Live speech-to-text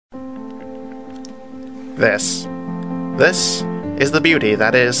This is the beauty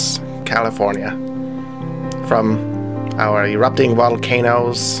that is California. From our erupting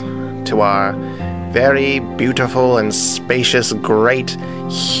volcanoes to our very beautiful and spacious, great,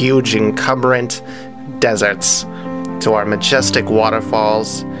 huge, encumbrant deserts, to our majestic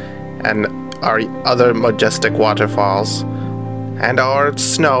waterfalls and our other majestic waterfalls, and our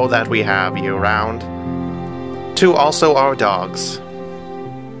snow that we have year-round, to also our dogs.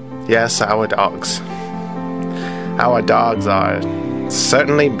 Yes, our dogs. Our dogs are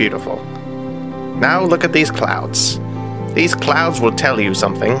certainly beautiful. Now look at these clouds. These clouds will tell you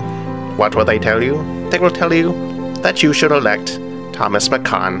something. What will they tell you? They will tell you that you should elect Thomas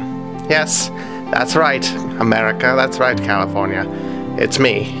McKhan. Yes, that's right, America. That's right, California. It's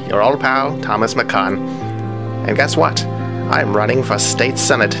me, your old pal, Thomas McKhan. And guess what? I'm running for state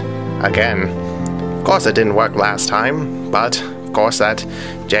senate again. Of course it didn't work last time, but of course that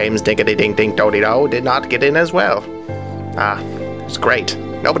James Dinkity-Dink-Dink-Dody-Do did not get in as well. It's great.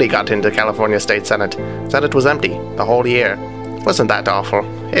 Nobody got into California State Senate. Senate was empty the whole year. Wasn't that awful?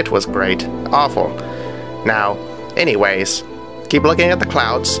 It was great. Awful. Now, anyways, keep looking at the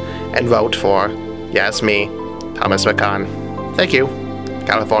clouds and vote for, yes, me, Thomas McKhan. Thank you,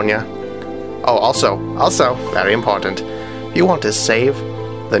 California. Oh, also, very important, you want to save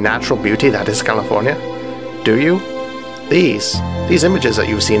the natural beauty that is California? Do you? These images that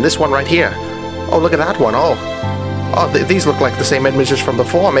you've seen, this one right here. Oh, look at that one. These look like the same images from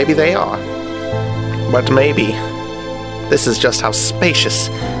before. Maybe they are. But maybe this is just how spacious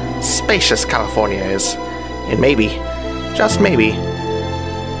California is. And maybe, just maybe,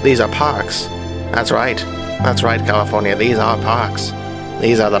 these are parks. That's right, California. These are parks.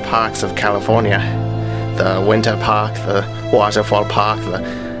 These are the parks of California. The winter park, the waterfall park,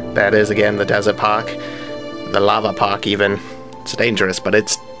 that is again the desert park, the lava park even. It's dangerous, but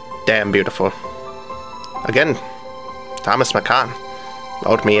it's damn beautiful. Again, Thomas McKhan.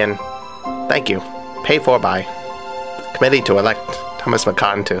 Vote me in. Thank you. Paid for by committee to elect Thomas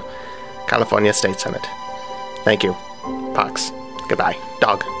McKhan to California State Senate. Thank you. Parks. Goodbye.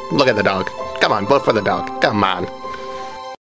 Dog. Look at the dog. Come on, vote for the dog. Come on.